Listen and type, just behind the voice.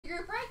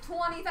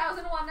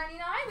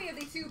$20,199. We have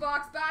the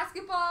 2-box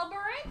basketball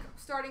break,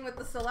 starting with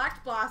the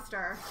Select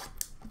Blaster.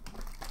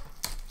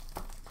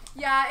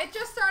 Yeah, it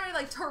just started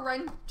like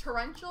torrentially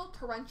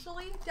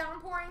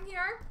downpouring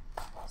here.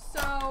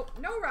 So,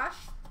 no rush.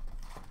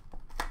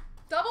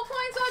 Double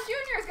points on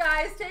juniors,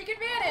 guys. Take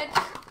advantage.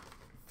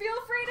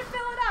 Feel free to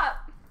fill it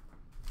up.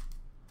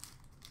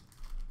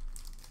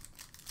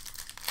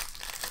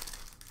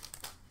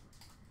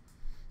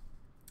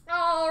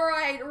 All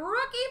right,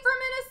 rookie for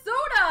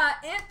Minnesota,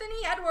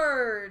 Anthony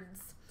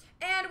Edwards.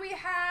 And we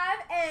have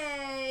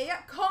a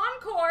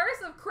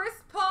concourse of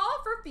Chris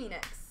Paul for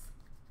Phoenix.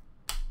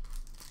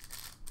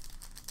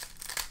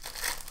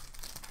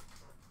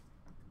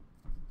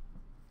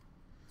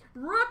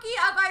 Rookie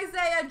of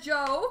Isaiah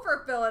Joe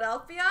for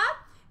Philadelphia.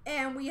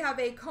 And we have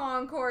a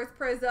concourse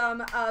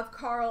prism of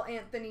Karl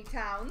Anthony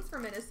Towns for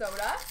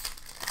Minnesota.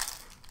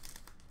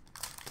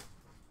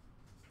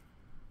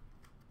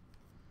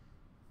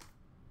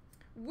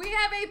 We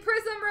have a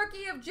prism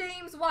rookie of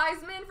James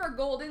Wiseman for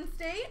Golden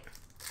State.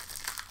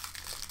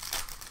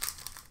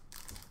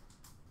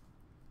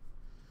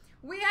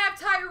 We have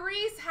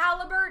Tyrese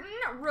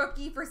Halliburton,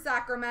 rookie for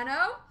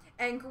Sacramento,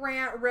 and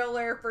Grant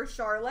Riller for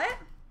Charlotte.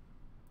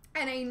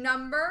 And a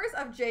numbers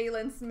of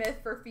Jalen Smith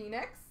for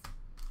Phoenix.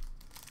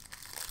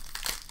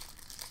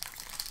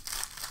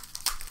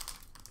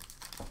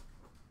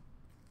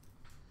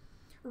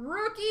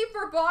 Rookie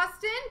for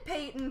Boston,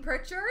 Peyton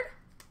Pritchard.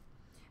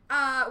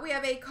 We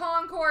have a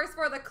concourse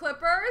for the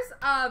Clippers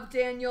of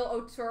Daniel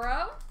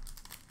Oturu.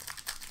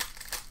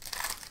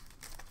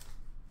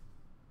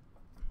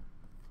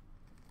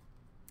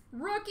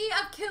 Rookie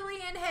of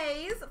Killian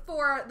Hayes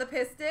for the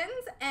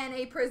Pistons, and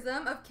a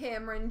prism of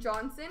Cameron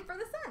Johnson for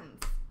the Suns.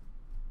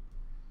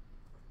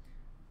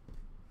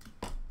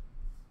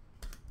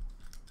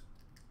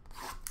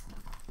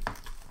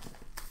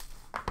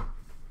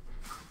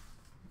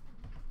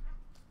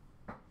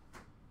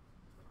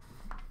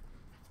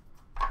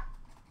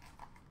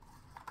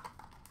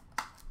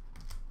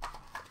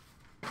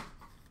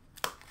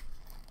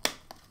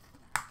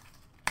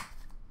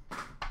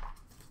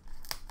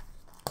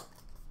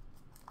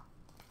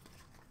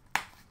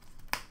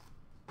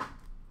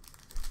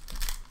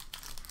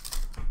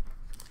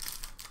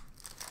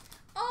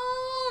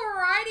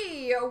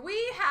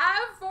 We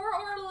have for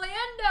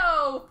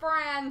Orlando,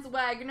 Franz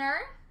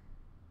Wagner.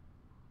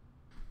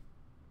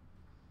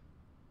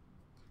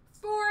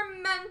 For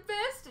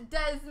Memphis,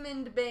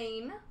 Desmond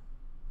Bane.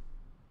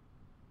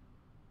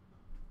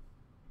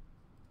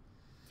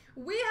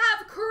 We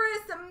have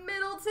Chris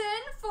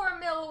Middleton for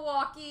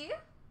Milwaukee.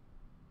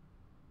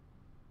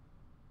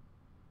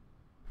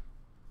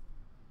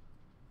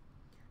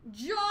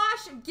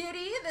 Josh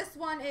Giddey, this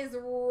one is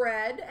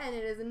red and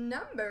it is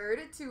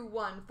numbered to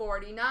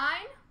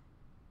 149.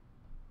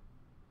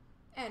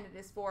 And it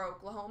is for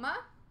Oklahoma.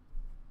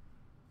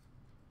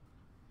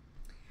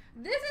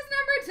 This is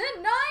number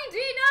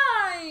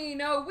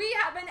 299. We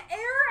have an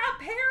heir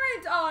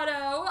apparent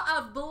auto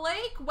of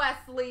Blake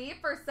Wesley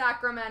for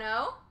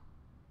Sacramento.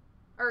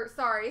 Or,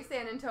 sorry,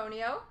 San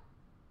Antonio.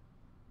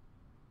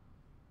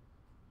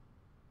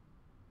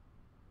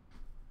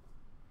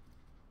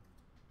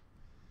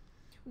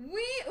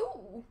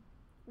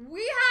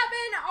 We have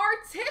an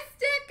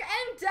Artistic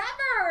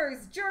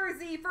Endeavors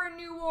jersey for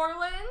New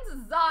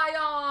Orleans,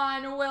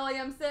 Zion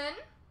Williamson.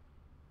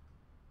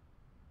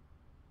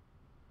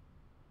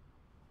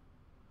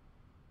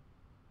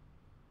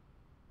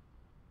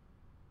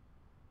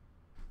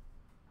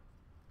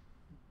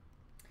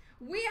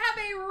 We have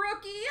a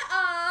rookie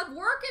of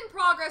work in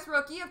progress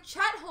rookie of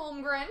Chet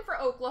Holmgren for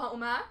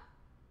Oklahoma.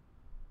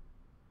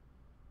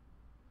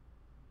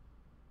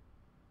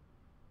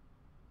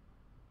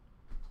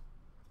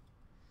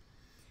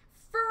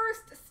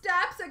 First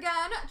steps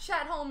again,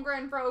 Chet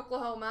Holmgren for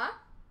Oklahoma.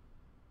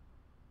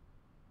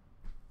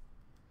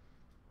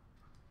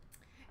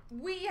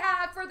 We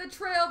have for the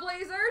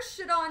Trailblazers,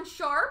 Shadon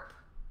Sharp.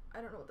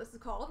 I don't know what this is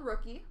called,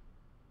 rookie.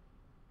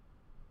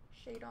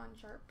 Shadon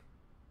Sharp.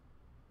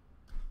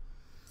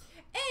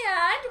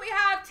 And we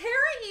have Terry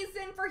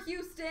Eason for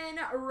Houston,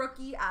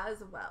 rookie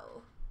as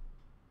well.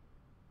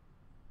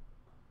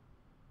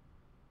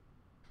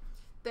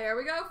 There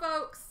we go,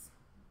 folks.